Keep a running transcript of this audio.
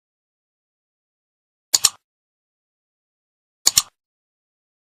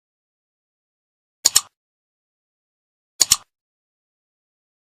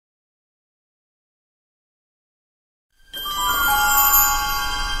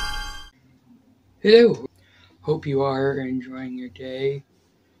Hello! Hope you are enjoying your day,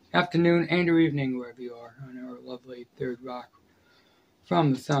 afternoon, and or evening wherever you are on our lovely third rock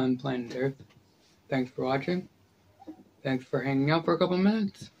from the sun, planet Earth. Thanks for watching. Thanks for hanging out for a couple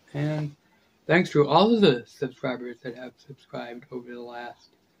minutes. And thanks to all of the subscribers that have subscribed over the last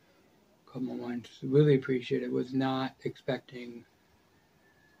couple months. Really appreciate it. Was not expecting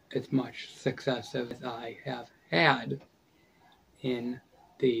as much success as I have had in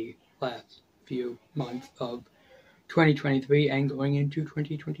the last few months of 2023 and going into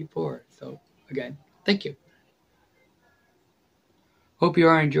 2024. So again, thank you. Hope you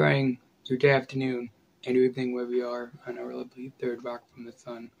are enjoying your day, afternoon, and evening wherever you are on our lovely third rock from the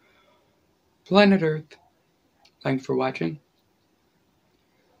sun, planet Earth. Thanks for watching.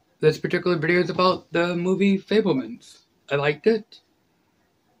 This particular video is about the movie Fabelmans. I liked it.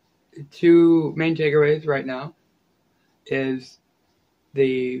 Two main takeaways right now is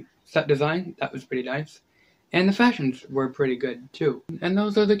the set design. That was pretty nice. And the fashions were pretty good too. And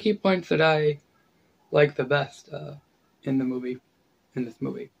those are the key points that I like the best in this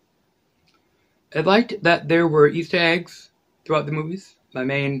movie. I liked that there were Easter eggs throughout the movies. My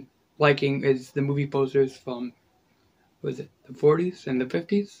main liking is the movie posters from, was it the 40s and the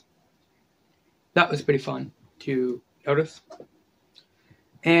 50s? That was pretty fun to notice.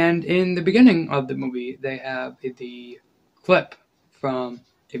 And in the beginning of the movie, they have the clip from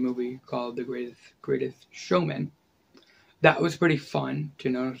a movie called The Greatest Showman. That was pretty fun to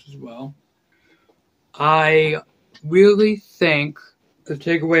notice as well. I really think the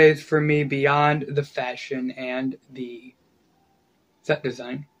takeaways for me beyond the fashion and the set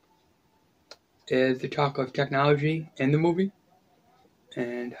design is the talk of technology in the movie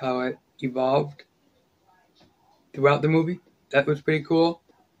and how it evolved throughout the movie. That was pretty cool.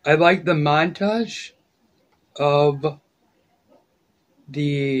 I liked the montage of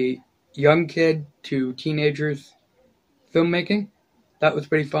the young kid to teenagers filmmaking. That was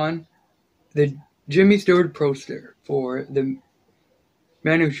pretty fun. The Jimmy Stewart poster for the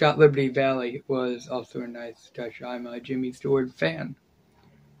Man Who Shot Liberty Valley was also a nice touch. I'm a Jimmy Stewart fan,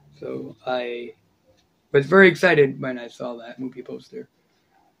 so I was very excited when I saw that movie poster.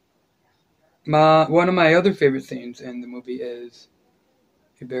 One of my other favorite scenes in the movie is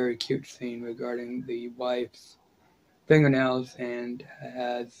a very cute scene regarding the wife's fingernails and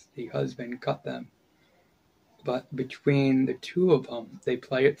has the husband cut them. But between the two of them, they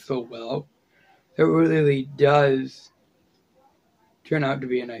play it so well. It really does turn out to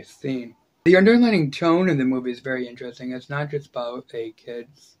be a nice scene. The underlying tone in the movie is very interesting. It's not just about a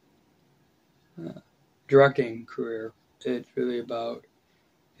kid's directing career. It's really about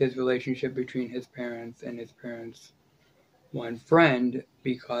his relationship between his parents and his parents' one friend,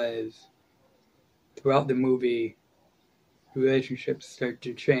 because throughout the movie, relationships start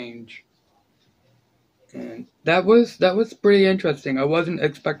to change. And that was pretty interesting. I wasn't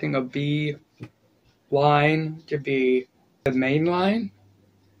expecting a B line to be the main line,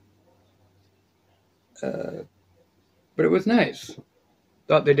 but it was nice.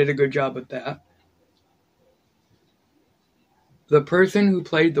 Thought they did a good job with that. The person who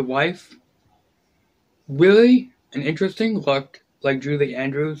played the wife, really an interesting, looked like Julie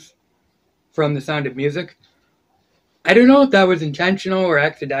Andrews from The Sound of Music. I don't know if that was intentional or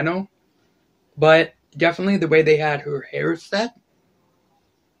accidental, but definitely the way they had her hair set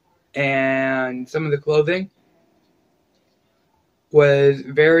and some of the clothing was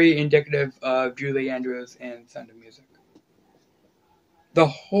very indicative of Julie Andrews and Sound of Music. The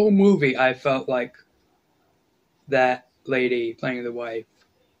whole movie, I felt like that lady playing the wife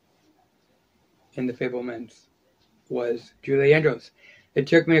in The Fabelmans was Julie Andrews. It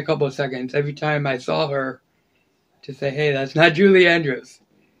took me a couple of seconds every time I saw her to say, hey, that's not Julie Andrews.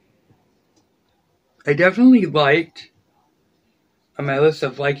 I definitely liked, on my list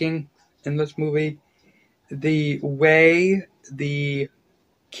of liking in this movie, the way the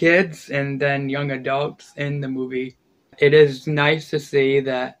kids and then young adults in the movie, it is nice to see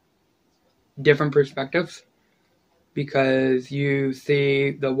that different perspectives, because you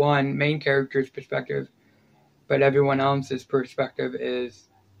see the one main character's perspective, but everyone else's perspective is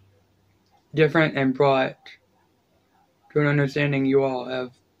different and brought to an understanding. You all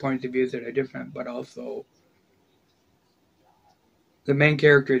have points of views that are different, but also the main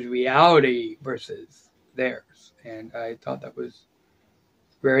character's reality versus theirs. And I thought that was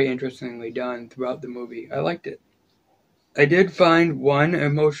very interestingly done throughout the movie. I liked it. I did find one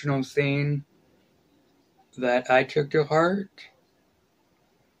emotional scene that I took to heart.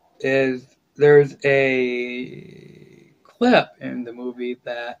 There's a clip in the movie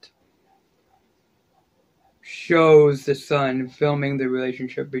that shows the son filming the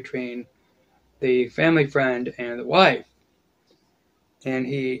relationship between the family friend and the wife. And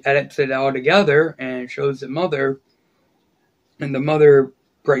he edits it all together and shows the mother, and the mother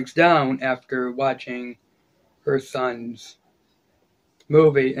breaks down after watching her son's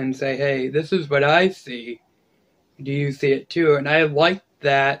movie and say, hey, this is what I see. Do you see it too? And I like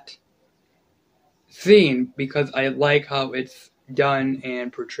that scene because I like how it's done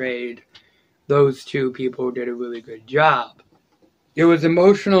and portrayed. Those two people did a really good job. It was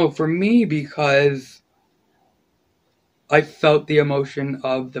emotional for me because I felt the emotion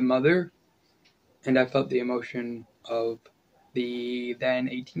of the mother, and I felt the emotion of the then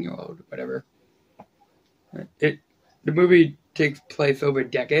 18-year-old, whatever. The movie takes place over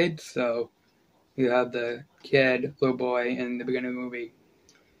decades, so you have the kid, little boy, in the beginning of the movie,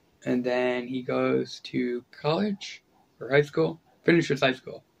 and then he goes to college or high school, finishes high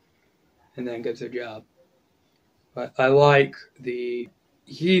school, and then gets a job. But I like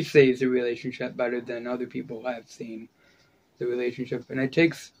he sees the relationship better than other people have seen the relationship, and it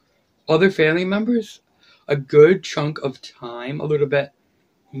takes other family members a good chunk of time, a little bit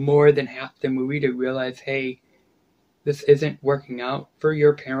more than half the movie, to realize, hey, this isn't working out for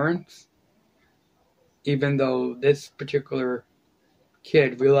your parents, even though this particular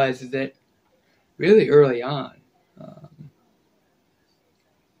kid realizes it really early on.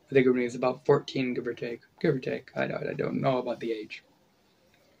 I think when he's about 14, give or take. I don't know about the age.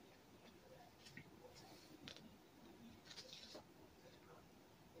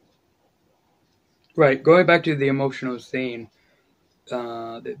 Right, going back to the emotional scene,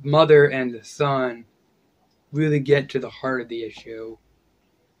 the mother and the son really get to the heart of the issue.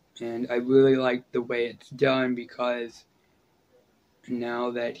 And I really like the way it's done because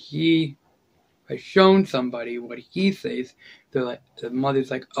now that he has shown somebody what he sees, the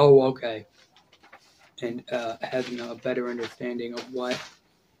mother's like, oh, okay. And has a better understanding of what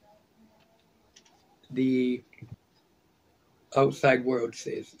the outside world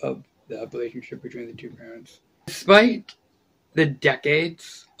sees of the relationship between the two parents. Despite the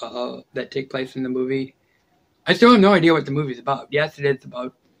decades that take place in the movie, I still have no idea what the movie's about. Yes, it is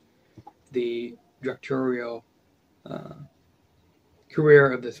about the directorial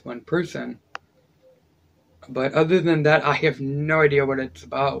career of this one person. But other than that, I have no idea what it's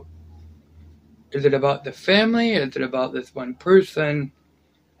about. Is it about the family? Is it about this one person?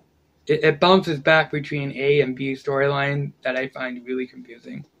 It bounces back between A and B storyline that I find really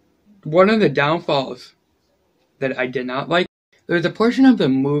confusing. One of the downfalls that I did not like, there's a portion of the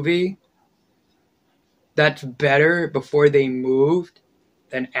movie that's better before they moved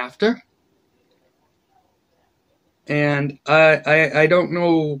than after. And I don't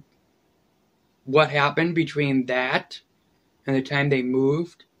know what happened between that and the time they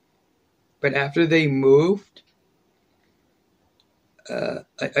moved. But after they moved,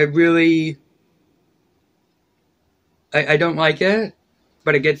 I really don't like it,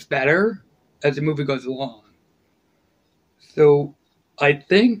 but it gets better as the movie goes along. So I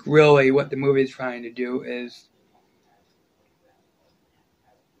think really what the movie is trying to do is,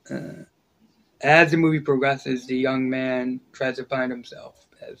 as the movie progresses, the young man tries to find himself,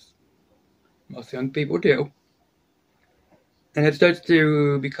 as most young people do. And it starts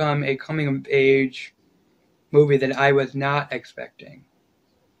to become a coming-of-age movie that I was not expecting.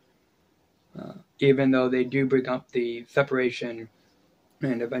 Even though they do bring up the separation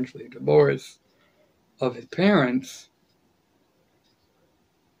and eventually divorce of his parents,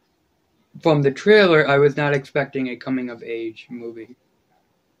 from the trailer, I was not expecting a coming-of-age movie.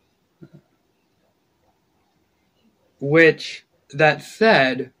 Which, that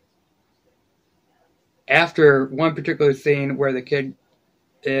said, after one particular scene where the kid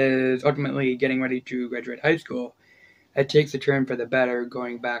is ultimately getting ready to graduate high school, it takes a turn for the better,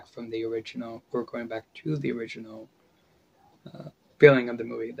 going back to the original feeling of the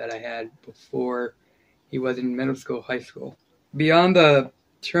movie that I had before he was in middle school, high school. Beyond the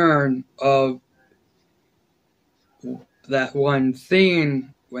turn of that one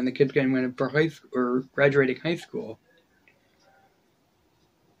scene when the kid's getting ready for high school or graduating high school,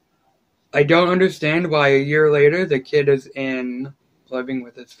 I don't understand why a year later the kid is living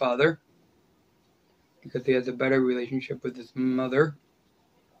with his father, because he has a better relationship with his mother.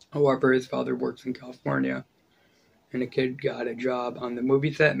 However, his father works in California, and the kid got a job on the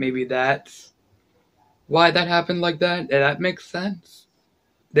movie set. Maybe that's why that happened like that. That makes sense.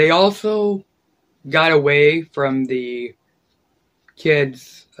 They also got away from the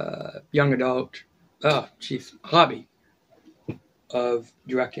kid's young adult hobby of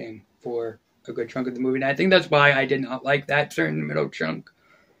directing for a good chunk of the movie. And I think that's why I did not like that certain middle chunk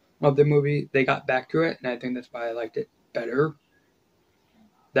of the movie. They got back to it, and I think that's why I liked it better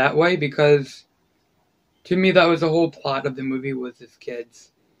that way, because to me, that was the whole plot of the movie, was this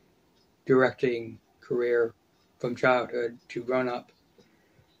kid's directing career from childhood to grown up.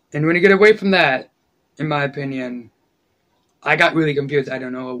 And when you get away from that, in my opinion, I got really confused. I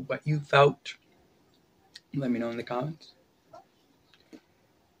don't know what you felt. Let me know in the comments.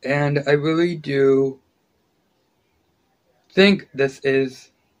 And I really do think this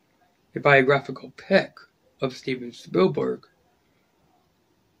is a biographical pick of Steven Spielberg.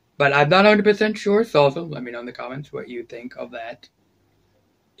 But I'm not 100% sure, so also let me know in the comments what you think of that.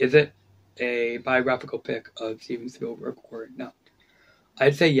 Is it a biographical pick of Steven Spielberg or not?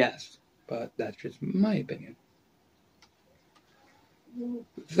 I'd say yes, but that's just my opinion.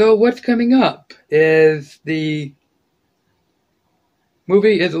 So what's coming up is the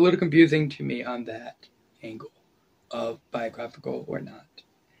movie is a little confusing to me on that angle of biographical or not.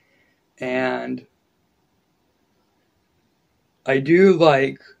 And I do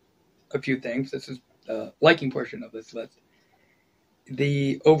like a few things. This is the liking portion of this list.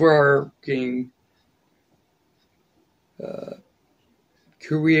 The overarching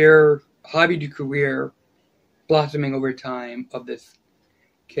hobby to career, blossoming over time of this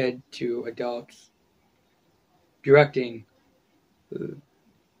kid to adults, directing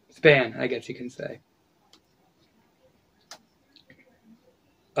span, I guess you can say.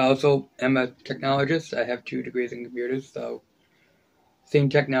 I also am a technologist. I have 2 degrees in computers, so seeing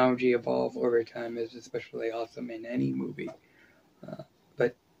technology evolve over time is especially awesome in any movie.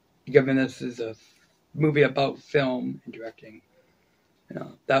 But given this is a movie about film and directing,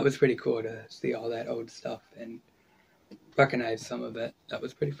 that was pretty cool to see all that old stuff and recognize some of it. That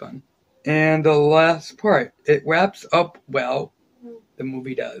was pretty fun. And the last part, it wraps up well. The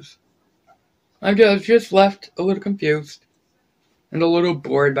movie does. I was just left a little confused and a little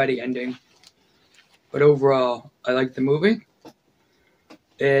bored by the ending. But overall, I like the movie.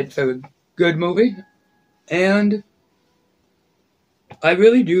 It's a good movie. And I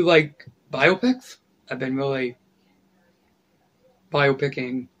really do like biopics. I've been really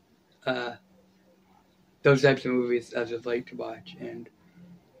biopicking those types of movies as of late to watch. And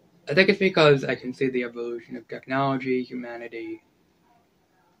I think it's because I can see the evolution of technology, humanity,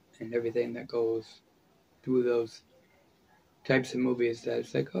 and everything that goes through those types of movies that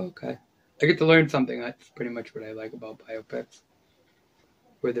it's like, oh, okay. I get to learn something. That's pretty much what I like about biopics.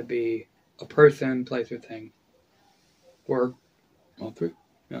 Whether it be a person, place, or thing. Or all 3.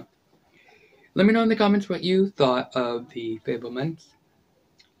 Yeah. Let me know in the comments what you thought of the Fabelmans.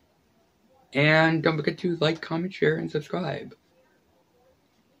 And don't forget to like, comment, share, and subscribe.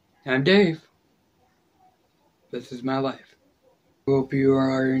 I'm Dave. This is my life. Hope you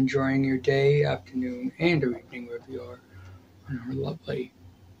are enjoying your day, afternoon, and or evening wherever you are. And lovely.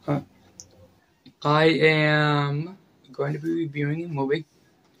 I am going to be reviewing a movie.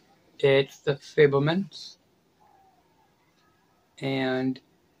 It's The Fabelmans. And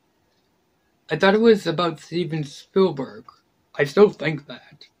I thought it was about Steven Spielberg. I still think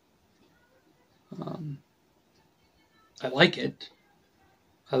that. I like it.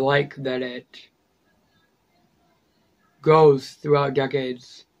 I like that it goes throughout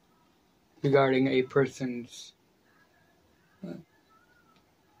decades regarding a person's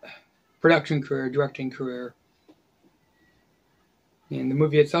production career, directing career. And the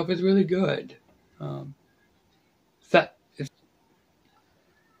movie itself is really good.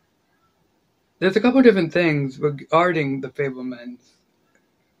 There's a couple different things regarding The Fabelmans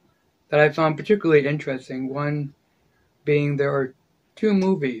that I found particularly interesting. One being there are 2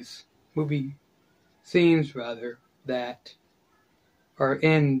 movie scenes that are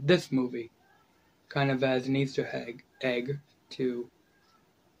in this movie, kind of as an Easter egg to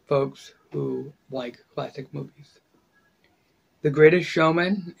folks who like classic movies. The Greatest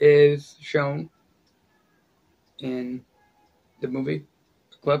Showman is shown in the movie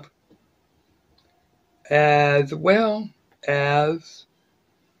clip, as well as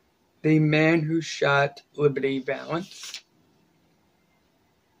The Man Who Shot Liberty Valance.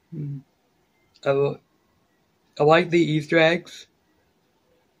 I like the Easter eggs.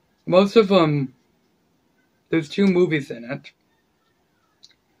 Most of them, there's 2 movies in it.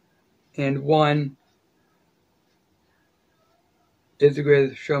 And one is The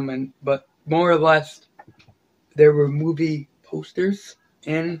Greatest Showman, but more or less there were movie posters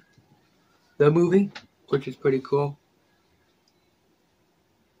in the movie, which is pretty cool.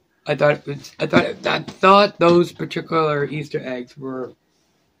 I thought those particular Easter eggs were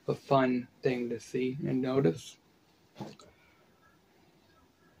a fun thing to see and notice.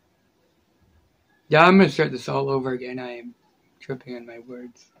 Yeah, I'm gonna start this all over again. I am tripping on my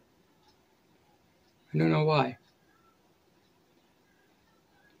words. I don't know why.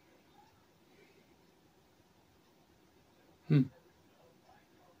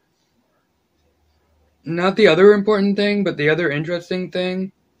 Not the other important thing, but the other interesting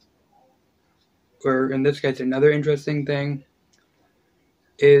thing, or in this case, another interesting thing,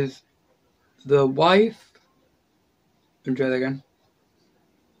 is the wife, let me try that again,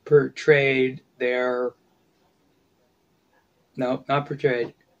 portrayed their, no, not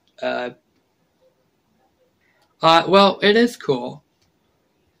portrayed, well, it is cool,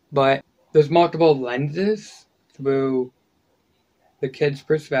 but there's multiple lenses through the kid's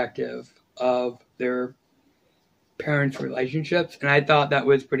perspective of their parents' relationships, and I thought that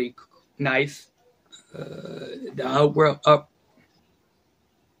was pretty nice.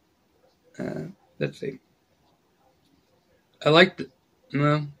 Let's see. I liked,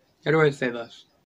 well, how do I say this?